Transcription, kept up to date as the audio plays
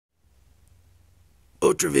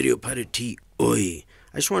Otro video para ti hoy.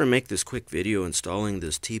 I just want to make this quick video installing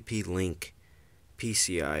this TP-Link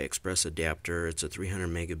PCI Express adapter. It's a 300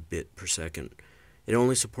 megabit per second. It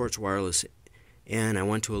only supports wireless, and I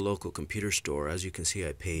went to a local computer store. As you can see,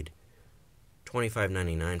 I paid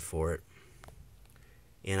 $25.99 for it,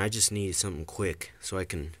 and I just needed something quick so I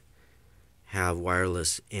can have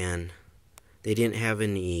wireless, and they didn't have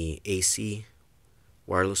any AC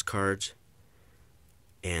wireless cards,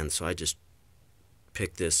 and so I just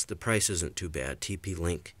picked this. The price isn't too bad,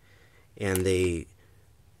 TP-Link, and they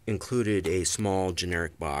included a small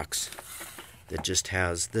generic box that just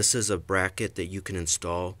has, this is a bracket that you can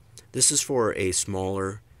install. This is for a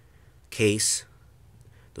smaller case,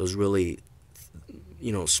 those really,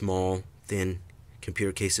 small, thin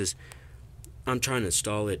computer cases. I'm trying to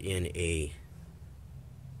install it in a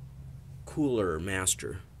Cooler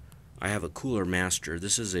Master. I have a Cooler Master.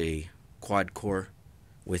 This is a quad core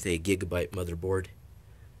with a gigabyte motherboard,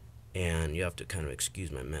 and you have to kind of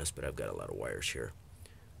excuse my mess, but I've got a lot of wires here.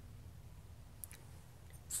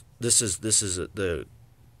 This is the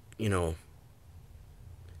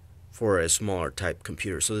for a smaller type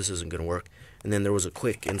computer, so this isn't going to work. And then there was a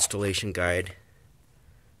quick installation guide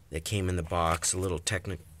that came in the box, a little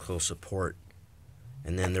technical support,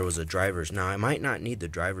 and then there was a drivers. Now I might not need the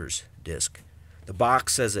drivers disk. The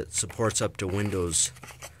box says it supports up to Windows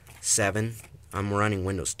 7. I'm running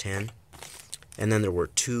Windows 10. And then there were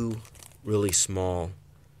two really small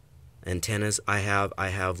antennas. I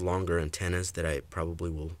have longer antennas that I probably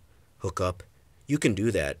will hook up. You can do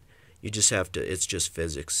that. You just have to, it's just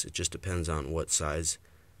physics. It just depends on what size,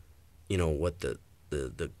 what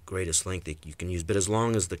the greatest length that you can use. But as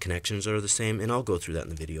long as the connections are the same, and I'll go through that in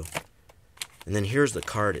the video. And then here's the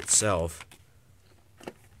card itself.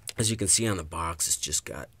 As you can see on the box, it's just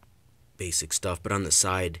got basic stuff, but on the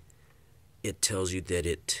side it tells you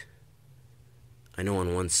that I know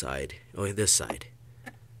on one side, this side,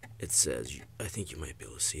 it says, I think you might be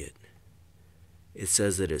able to see it. It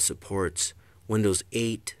says that it supports Windows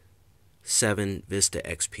 8, 7, Vista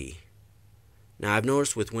XP. Now I've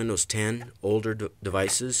noticed with Windows 10, older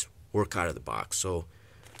devices work out of the box, so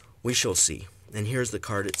we shall see. And here's the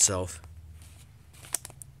card itself.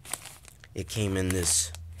 It came in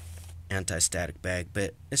this anti-static bag,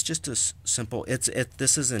 but it's just a simple.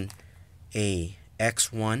 This isn't a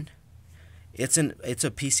X1. It's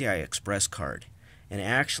a PCI Express card, and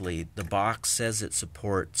actually the box says it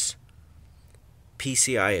supports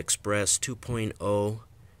PCI Express 2.0,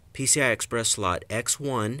 PCI Express slot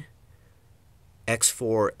X1,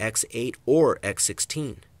 X4, X8, or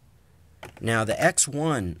X16. Now the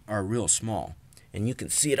X1 are real small, and you can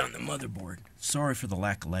see it on the motherboard. Sorry for the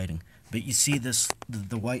lack of lighting, but you see this,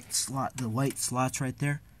 the white slots right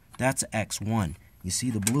there? That's X1. You see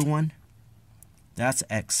the blue one? That's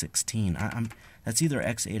X16. That's either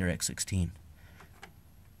X8 or X16.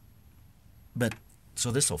 But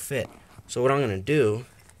so this will fit. So what I'm going to do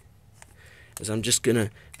is I'm just going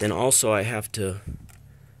to, then also I have to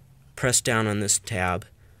press down on this tab.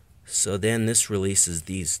 So then this releases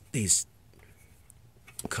these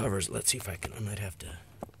covers. Let's see if I might have to,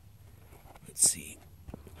 let's see.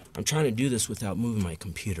 I'm trying to do this without moving my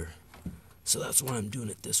computer, so that's why I'm doing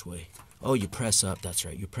it this way. Oh, you press up, that's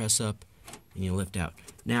right. You press up and you lift out.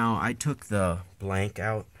 Now, I took the blank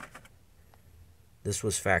out. This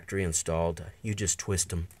was factory installed. You just twist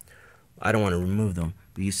them. I don't want to remove them.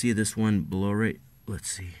 But you see this one below, right?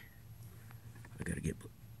 Let's see. I gotta get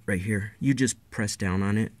right here. You just press down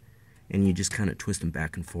on it, and you just kind of twist them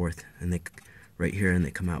back and forth, and they right here, and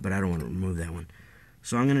they come out. But I don't want to remove that one.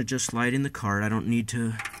 So I'm going to just slide in the card. I don't need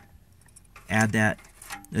to add that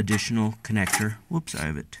additional connector. Whoops, I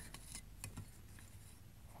have it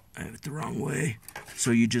the wrong way.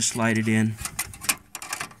 So you just slide it in,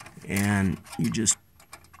 and you just,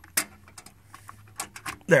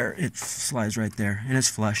 there, it slides right there, and it's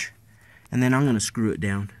flush. And then I'm going to screw it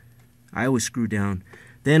down. I always screw down.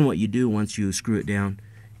 Then what you do once you screw it down,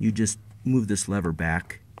 you just move this lever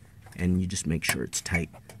back, and you just make sure it's tight,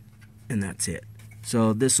 and that's it.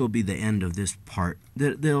 So this will be the end of this part.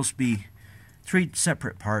 There'll be 3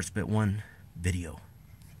 separate parts, but one video.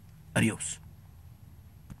 Adios.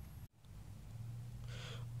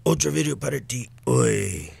 Otro video para ti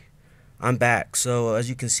hoy. I'm back. So as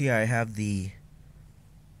you can see, I have the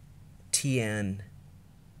TN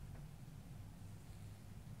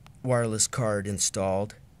wireless card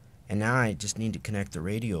installed, and now I just need to connect the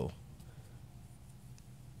radio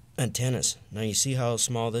antennas. Now you see how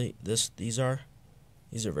small these are?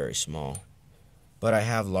 These are very small, but I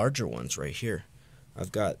have larger ones right here.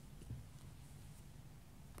 I've got,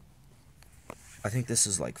 I think this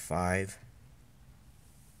is like 5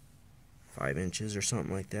 5 inches or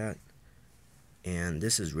something like that. And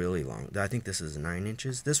this is really long. I think this is 9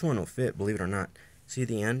 inches. This one will fit, believe it or not. See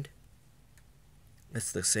the end?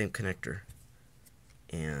 It's the same connector.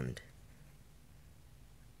 And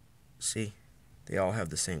see, they all have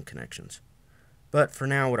the same connections. But for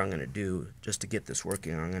now, what I'm going to do, just to get this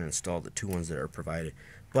working, I'm going to install the 2 ones that are provided.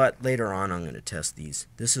 But later on, I'm going to test these.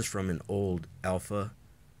 This is from an old alpha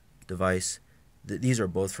device. These are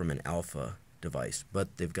both from an alpha device,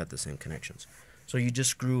 but they've got the same connections. So you just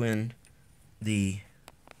screw in the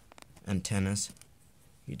antennas.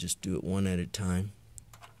 You just do it one at a time,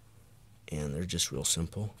 and they're just real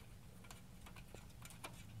simple.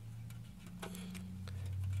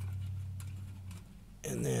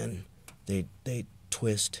 And then they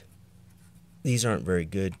twist. These aren't very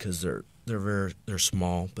good because they're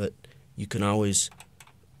small, but you can always,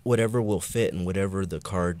 whatever will fit and whatever the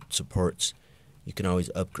card supports, you can always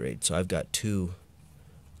upgrade. So I've got 2.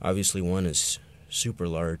 Obviously one is super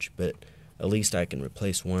large, but at least I can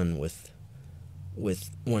replace one with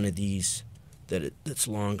one of these that's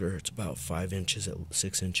longer. It's about 5 inches at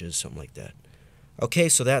 6 inches, something like that. Okay,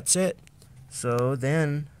 so that's it. So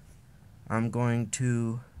then I'm going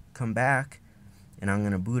to come back and I'm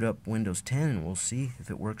going to boot up Windows 10 and we'll see if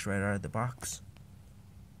it works right out of the box.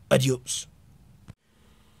 Adios.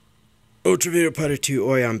 Ultravioleta Potter 2,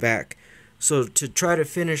 oi, I'm back. So to try to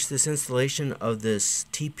finish this installation of this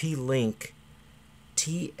TP-Link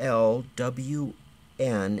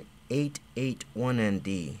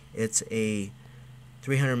TL-WN881ND, it's a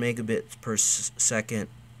 300 megabits per second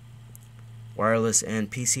wireless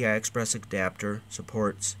and PCI Express adapter,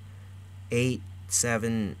 supports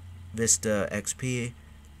 8.7 Vista XP.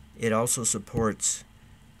 It also supports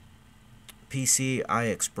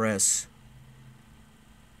PCI Express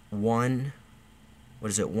 1,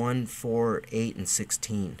 4, 8, and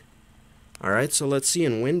 16. Alright, so let's see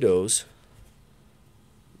in Windows.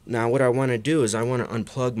 Now what I want to do is I want to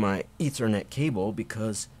unplug my Ethernet cable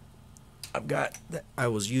because I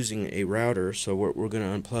was using a router, so we're going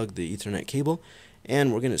to unplug the Ethernet cable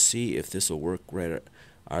and we're going to see if this will work right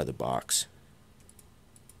out of the box.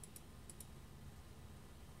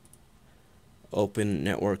 Open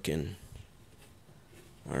network and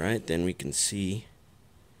alright, then we can see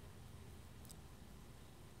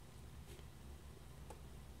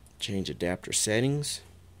change adapter settings.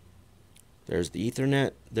 There's the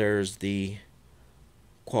Ethernet, there's the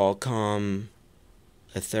Qualcomm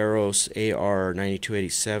Atheros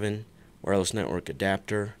AR9287 wireless network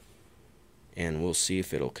adapter, and we'll see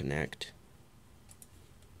if it'll connect.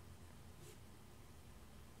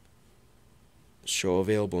 Show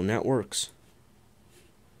available networks.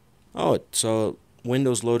 Oh, so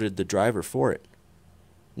Windows loaded the driver for it.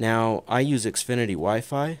 Now I use Xfinity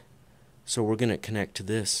Wi-Fi, so we're going to connect to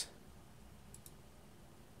this.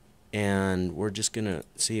 And we're just going to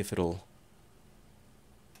see if it'll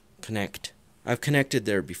connect. I've connected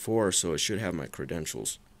there before, so it should have my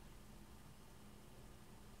credentials.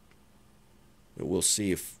 But we'll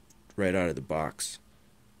see if right out of the box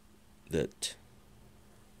that...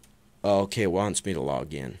 Oh, okay, it wants me to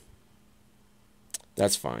log in.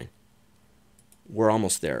 That's fine. We're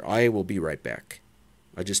almost there. I will be right back.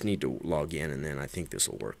 I just need to log in and then I think this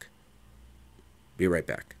will work. Be right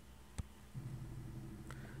back.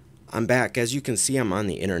 I'm back. As you can see, I'm on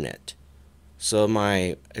the internet. So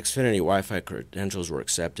my Xfinity Wi-Fi credentials were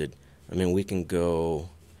accepted. I mean, we can go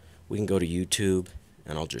to YouTube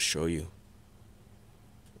and I'll just show you.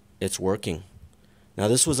 It's working. Now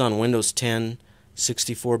this was on Windows 10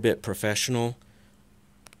 64-bit professional,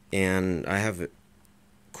 and I have a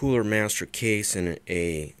Cooler Master case and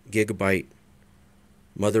a gigabyte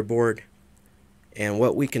motherboard. And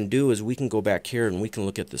what we can do is we can go back here and we can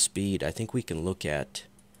look at the speed. I think we can look at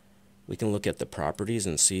the properties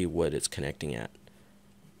and see what it's connecting at.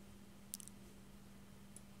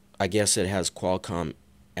 I guess it has Qualcomm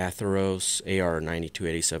Atheros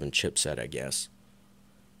AR9287 chipset, I guess.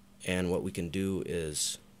 And what we can do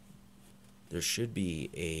is we should be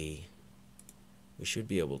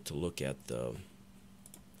able to look at the,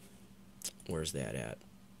 where's that at?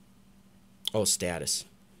 Oh, status.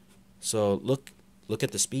 So look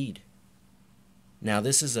at the speed. Now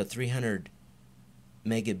this is a 300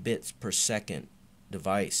 megabits per second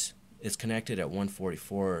device. It's connected at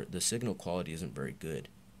 144. The signal quality isn't very good.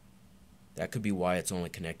 That could be why it's only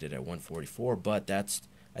connected at 144, but I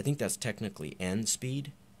think that's technically end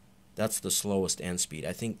speed. That's the slowest end speed.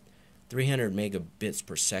 I think 300 megabits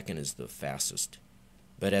per second is the fastest.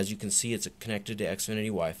 But as you can see, it's connected to Xfinity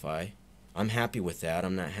Wi-Fi. I'm happy with that.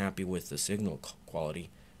 I'm not happy with the signal quality.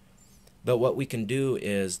 But what we can do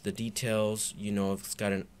is the details, you know, if it's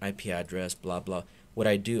got an IP address, blah blah, what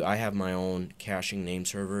I do, I have my own caching name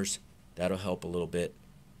servers. That'll help a little bit,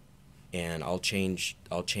 and I'll change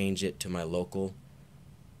it to my local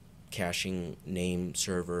caching name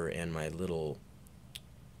server and my little.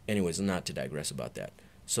 Anyways, not to digress about that.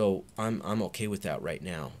 So I'm okay with that right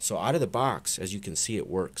now. So out of the box, as you can see, it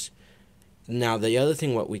works. Now the other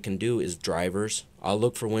thing what we can do is drivers. I'll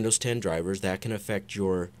look for Windows 10 drivers that can affect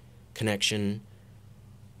your connection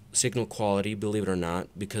signal quality, believe it or not,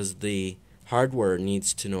 because the hardware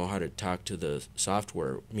needs to know how to talk to the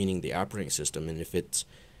software, meaning the operating system. And if it's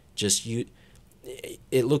just you,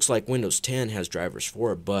 it looks like Windows 10 has drivers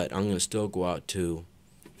for it, but I'm going to still go out to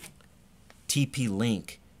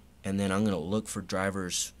TP-Link, and then I'm going to look for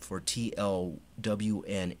drivers for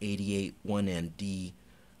TL-WN881ND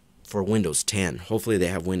for Windows 10. Hopefully they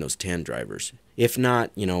have Windows 10 drivers. If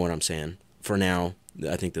not, you know what I'm saying. For now,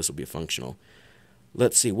 I think this will be functional.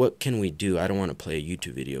 Let's see, what can we do? I don't want to play a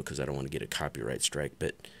YouTube video because I don't want to get a copyright strike,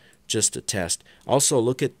 but just to test. Also,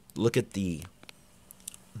 look at the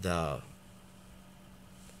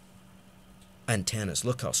antennas.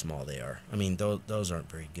 Look how small they are. I mean, those aren't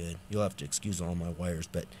very good. You'll have to excuse all my wires,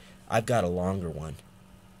 but I've got a longer one,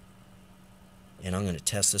 and I'm going to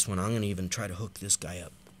test this one. I'm going to even try to hook this guy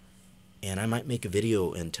up, and I might make a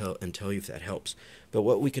video and tell you if that helps. But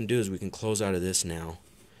what we can do is we can close out of this now.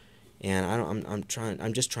 And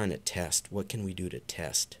I'm just trying to test. What can we do to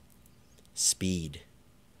test? Speed.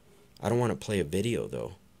 I don't want to play a video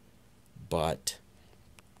though, but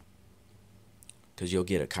because you'll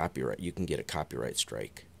get a copyright, you can get a copyright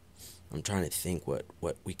strike. I'm trying to think what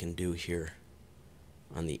we can do here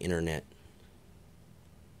on the internet.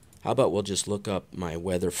 How about we'll just look up my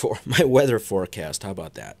weather forecast? How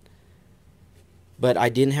about that? But I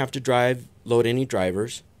didn't have to load any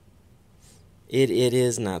drivers. It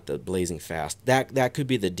is not the blazing fast. That could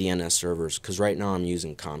be the DNS servers, because right now I'm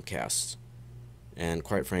using Comcast's, and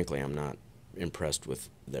quite frankly I'm not impressed with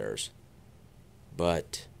theirs.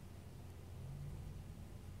 But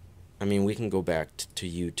I mean, we can go back to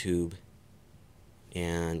YouTube,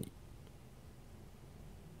 and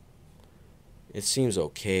it seems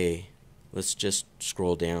okay. Let's just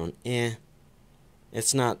scroll down.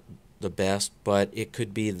 It's not the best, but it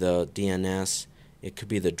could be the DNS, it could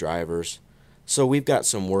be the drivers. So we've got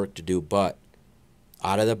some work to do, but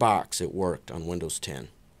out of the box it worked on Windows 10.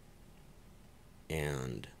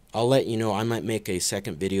 And I'll let you know, I might make a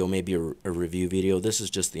second video, maybe a review video. This is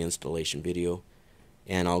just the installation video,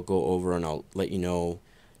 and I'll go over and I'll let you know,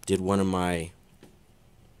 did one of my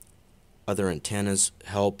other antennas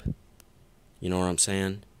help? You know what I'm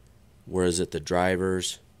saying? Where is it the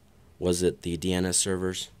drivers? Was it the DNS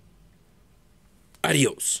servers?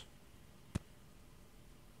 Adios.